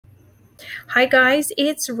Hi guys,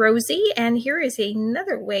 it's Rosie, and here is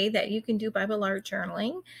another way that you can do Bible art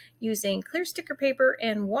journaling using clear sticker paper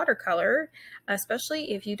and watercolor,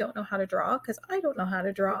 especially if you don't know how to draw, because I don't know how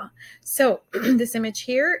to draw. So this image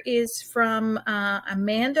here is from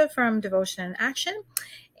Amanda from Devotion and Action,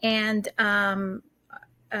 and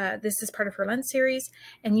this is part of her Lent series.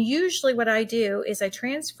 And usually what I do is I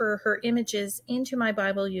transfer her images into my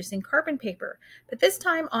Bible using carbon paper. But this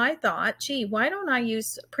time I thought, gee, why don't I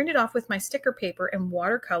print it off with my sticker paper and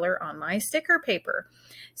watercolor on my sticker paper?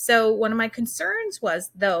 So one of my concerns was,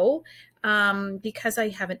 though, because I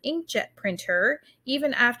have an inkjet printer,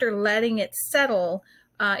 even after letting it settle,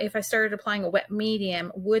 if I started applying a wet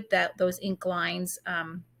medium, would those ink lines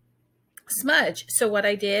smudge? So what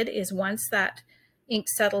I did is, once that ink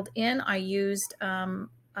settled in, I used a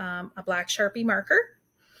black Sharpie marker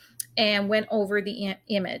and went over the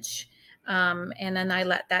image. And then I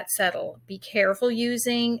let that settle. Be careful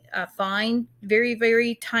using fine, very,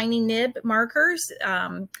 very tiny nib markers.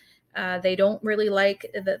 They don't really like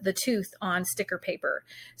the tooth on sticker paper.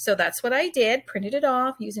 So that's what I did, printed it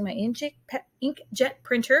off using my inkjet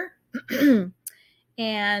printer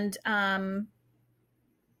and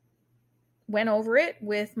went over it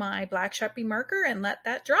with my black Sharpie marker and let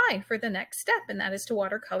that dry for the next step, and that is to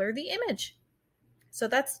watercolor the image. So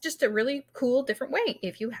that's just a really cool, different way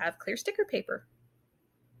if you have clear sticker paper.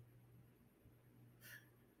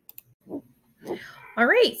 All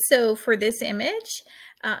right, so for this image,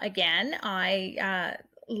 again, I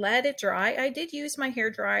let it dry. I did use my hair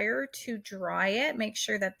dryer to dry it, make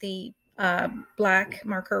sure that the black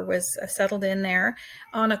marker was settled in there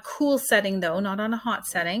on a cool setting, though, not on a hot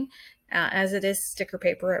setting. As it is sticker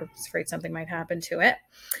paper, I was afraid something might happen to it.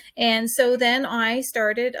 And so then I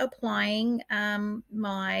started applying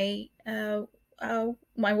my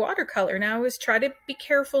watercolor. Now I always try to be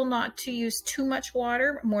careful not to use too much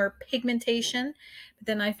water, more pigmentation. But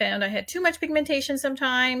then I found I had too much pigmentation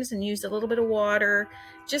sometimes and used a little bit of water,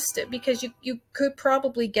 just because you could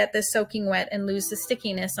probably get this soaking wet and lose the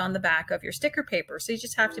stickiness on the back of your sticker paper. So you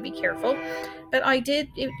just have to be careful. But I did,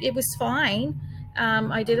 it was fine.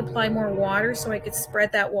 I did apply more water so I could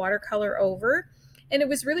spread that watercolor over. And it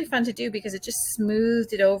was really fun to do because it just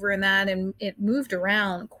smoothed it over and it moved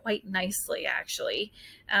around quite nicely, actually.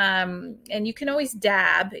 And you can always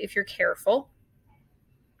dab if you're careful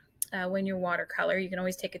when you watercolor. You can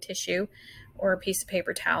always take a tissue or a piece of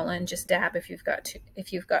paper towel and just dab if you've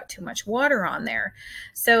got too much water on there.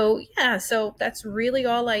 So yeah, so that's really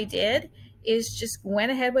all I did, is just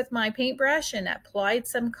went ahead with my paintbrush and applied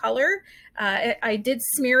some color. I did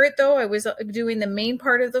smear it, though. I was doing the main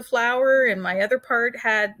part of the flower, and my other part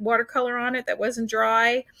had watercolor on it that wasn't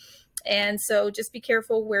dry. And so just be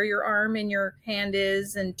careful where your arm and your hand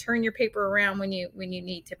is, and turn your paper around when you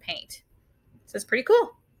need to paint. So it's pretty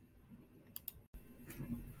cool.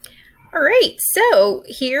 All right, so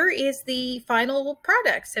here is the final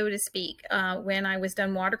product, so to speak. When I was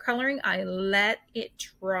done watercoloring, I let it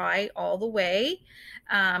dry all the way.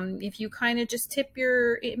 If you kind of just tip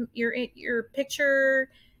your picture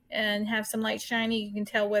and have some light shiny, you can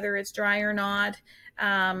tell whether it's dry or not.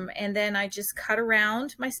 And then I just cut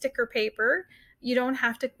around my sticker paper. You don't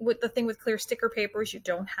have to, the thing with clear sticker paper is you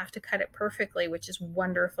don't have to cut it perfectly, which is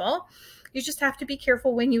wonderful. You just have to be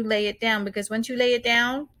careful when you lay it down, because once you lay it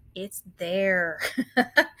down, it's there.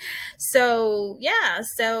 So yeah,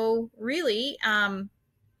 so really,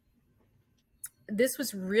 this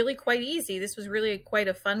was really quite easy. This was really quite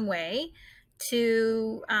a fun way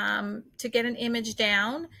to get an image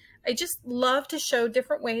down. I just love to show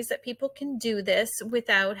different ways that people can do this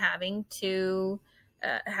without having to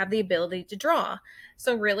have the ability to draw.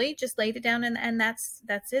 So really just laid it down, and that's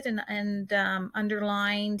it, and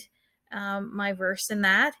underlined my verse in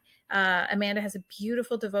that. Amanda has a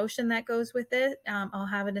beautiful devotion that goes with it. I'll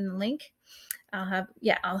have it in the link.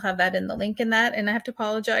 I'll have that in the link in that. And I have to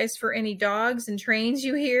apologize for any dogs and trains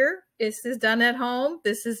you hear. This is done at home.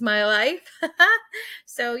 This is my life.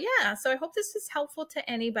 So yeah, so I hope this is helpful to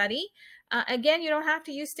anybody. Again, you don't have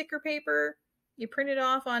to use sticker paper. You print it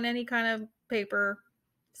off on any kind of paper,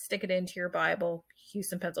 stick it into your Bible, use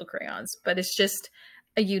some pencil crayons, but it's just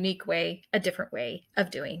a unique way, a different way of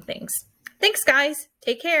doing things. Thanks, guys.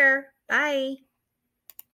 Take care. Bye.